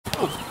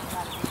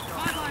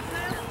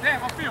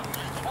Damn, I feel.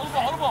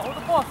 Hold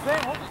the ball,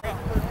 Sam. Hold the ball.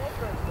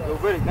 Yo,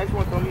 Riddick, next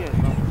one, throw me in.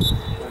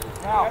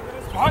 Now.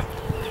 What?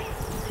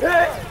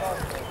 Yeah.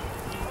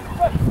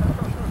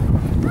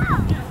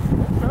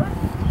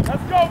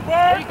 Let's go, Bird.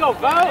 There you go,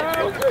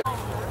 Bird.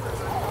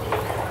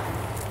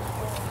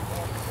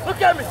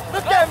 Look at me.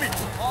 Look at me.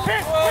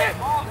 Hit.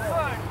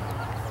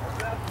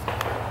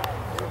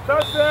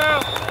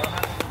 Touchdown.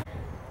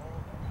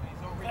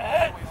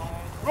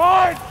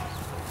 Run.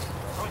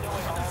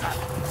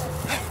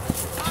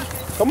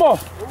 Come on.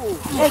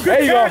 Oh,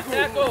 there you go.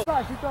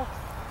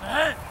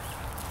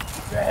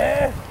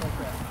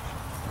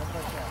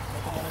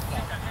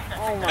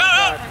 Oh my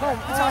God,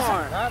 come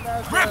on.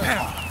 Rip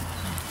him.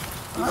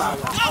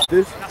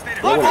 This,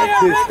 I went like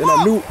this, and I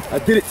knew I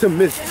did it to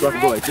miss, so I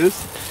could go like this.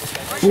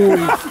 Boom.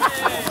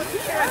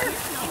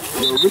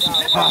 Yo, this is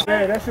hot.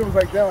 Man, that shit was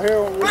like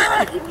downhill. Wheel.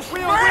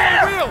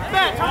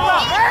 Back, come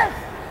on.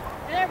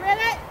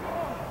 Ready?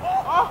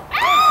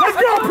 Let's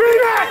go,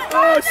 Peanut!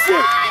 Oh,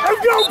 shit.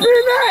 Let's go,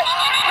 Peanut!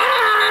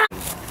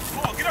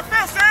 Come on, get up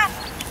there, Sam.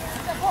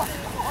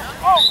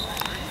 Oh.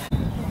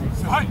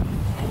 Hi.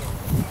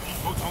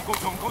 Go,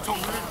 Tom.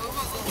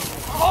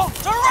 Oh,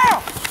 turn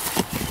around.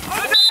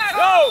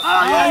 Go.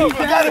 Yeah, you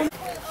got him.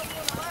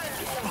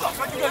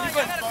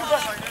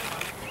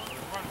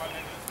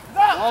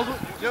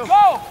 Go.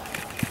 Go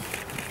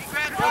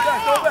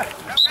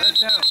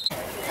back.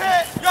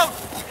 Hit. Go.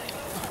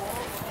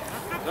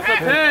 That's a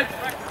pitch.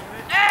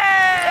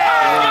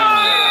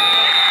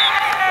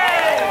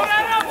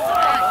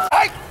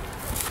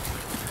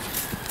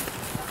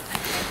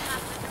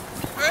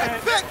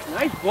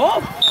 Nice ball.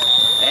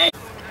 Hey.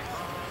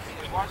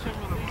 Watch him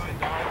with a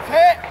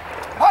hit.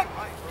 Hut.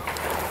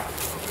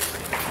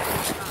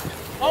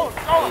 Oh.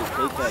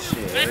 Take that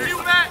shit. Thank you,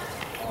 Matt.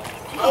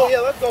 Oh,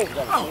 yeah, let's go. Let's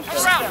go.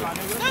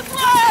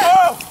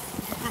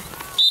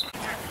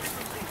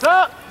 What's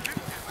up?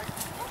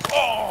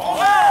 Oh.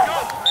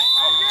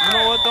 You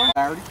know what, though?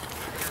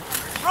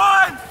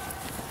 Run.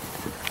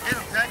 Hit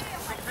him, Jay.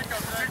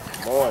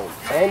 Come on,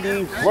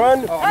 Andy, run.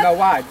 Oh, no,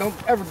 why? Don't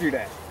ever do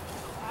that.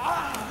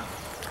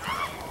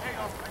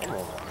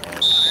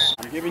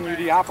 I'm giving you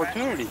the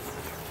opportunity.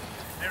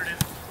 There it is.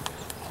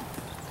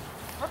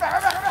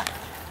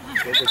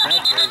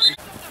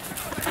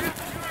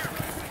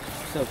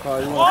 What's up,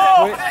 Carl? You Oh!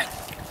 want to quit?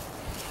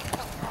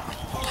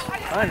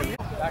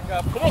 Back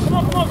up. Come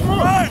on.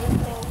 Run.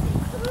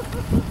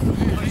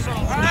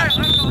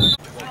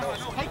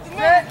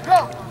 Set, go.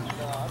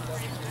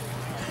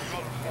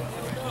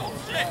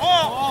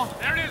 Oh,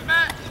 there it is,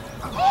 Matt.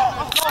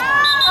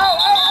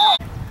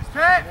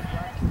 Set,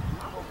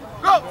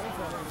 go.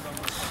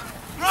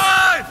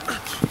 Run.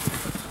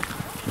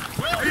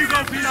 There you go,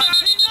 Peanut.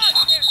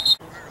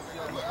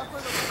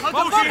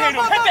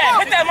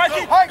 Hit that,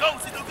 Mikey. Go.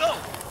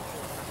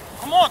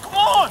 Come on. Go.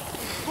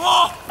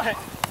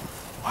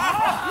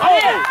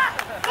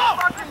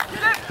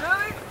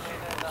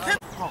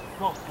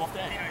 Go, walk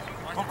that.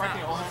 Come right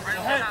there,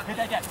 hit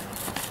that guy.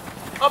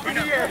 Up in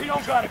the air, he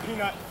don't got it,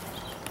 Peanut.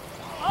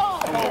 Oh!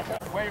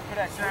 Waiting for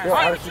that sound. Yo,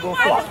 how did you go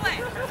fly?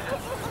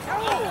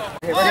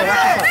 Give it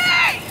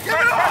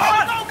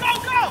on!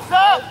 Go!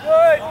 Stop!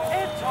 Good!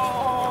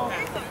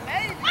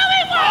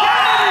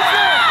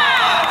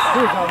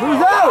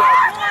 Who's out?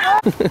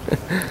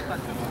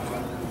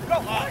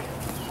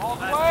 All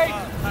the way!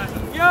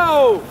 Yo!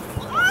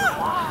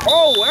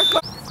 Oh, that's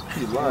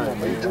he's lying,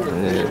 man.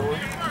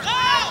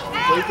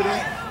 Play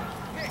today?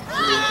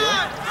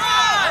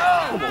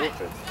 Come on, what's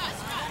it?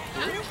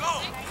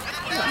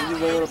 You just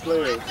don't want to play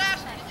it.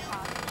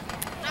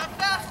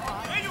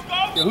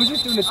 Yeah, who's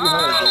just doing this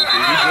behind? Is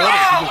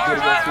he good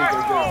against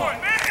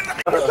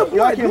teams? Yo,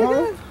 I came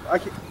home. I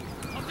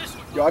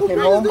came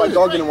home. My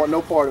dog didn't want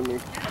no part of me.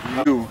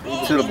 You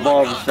to the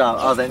barber shop.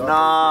 I was like,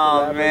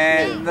 nah,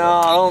 man,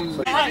 no, don't.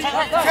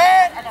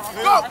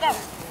 Go!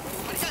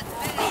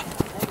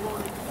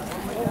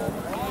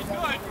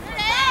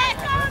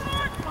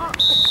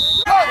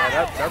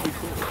 That'd be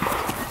cool.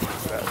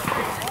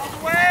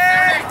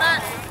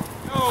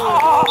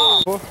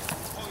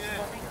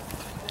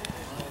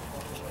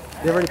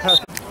 They already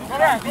passed. Go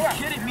down. You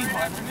kidding me,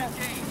 man?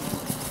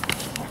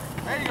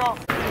 There you go.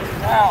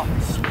 Now.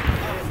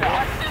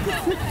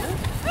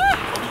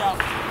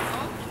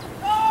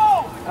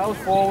 That was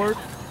forward.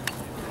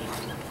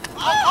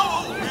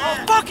 Oh,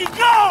 fucking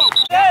go!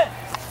 Yeah.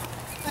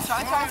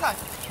 Inside.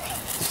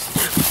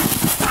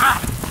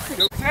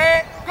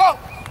 Set, go!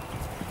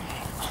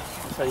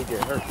 That's how you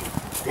get hurt.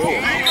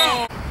 There you go.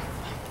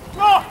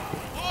 Go!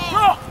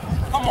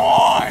 Come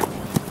on!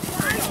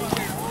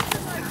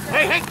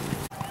 Hey!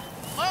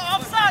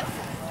 Offside!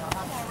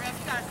 Come on, ref,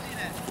 you gotta see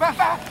that.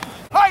 Back!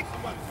 Hey!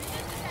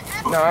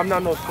 No, I'm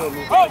not no slow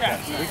move. Okay.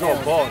 We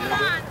going ball,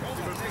 nigga.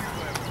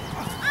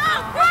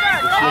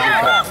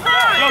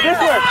 Yo, this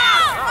way!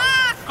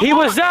 He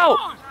was out!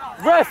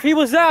 Ref, he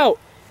was out!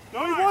 No,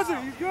 he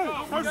wasn't. He's good.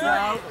 First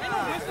down.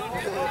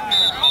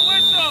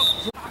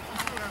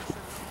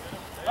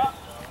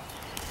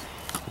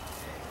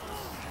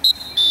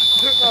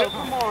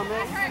 Come on,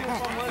 man.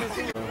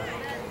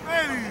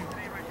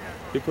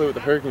 He played with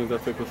the Hurricanes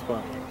that took his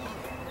spot.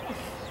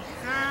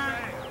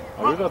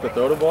 Are we about to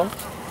throw the ball?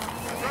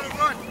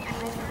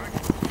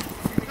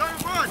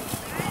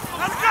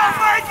 Let's go,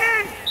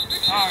 Mikey!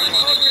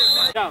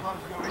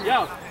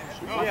 Yo.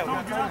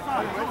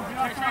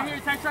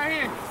 Text right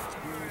here.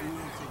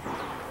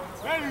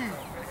 Ready?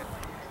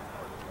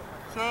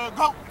 So,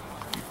 go!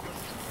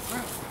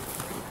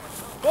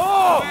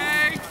 Oh!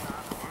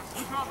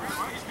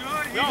 He's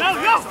good.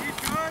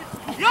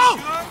 Yo!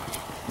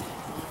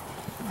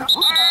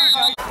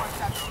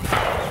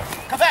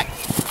 Come back!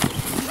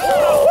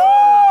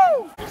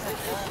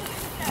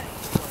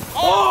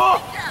 Oh!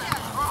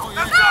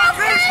 Let's go,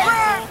 Pete!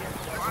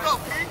 Let's go,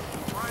 Pete!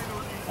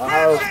 I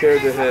was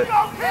scared to hit.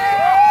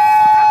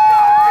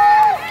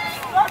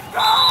 Let's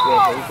go!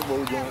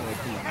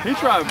 He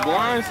tried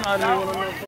blindside me.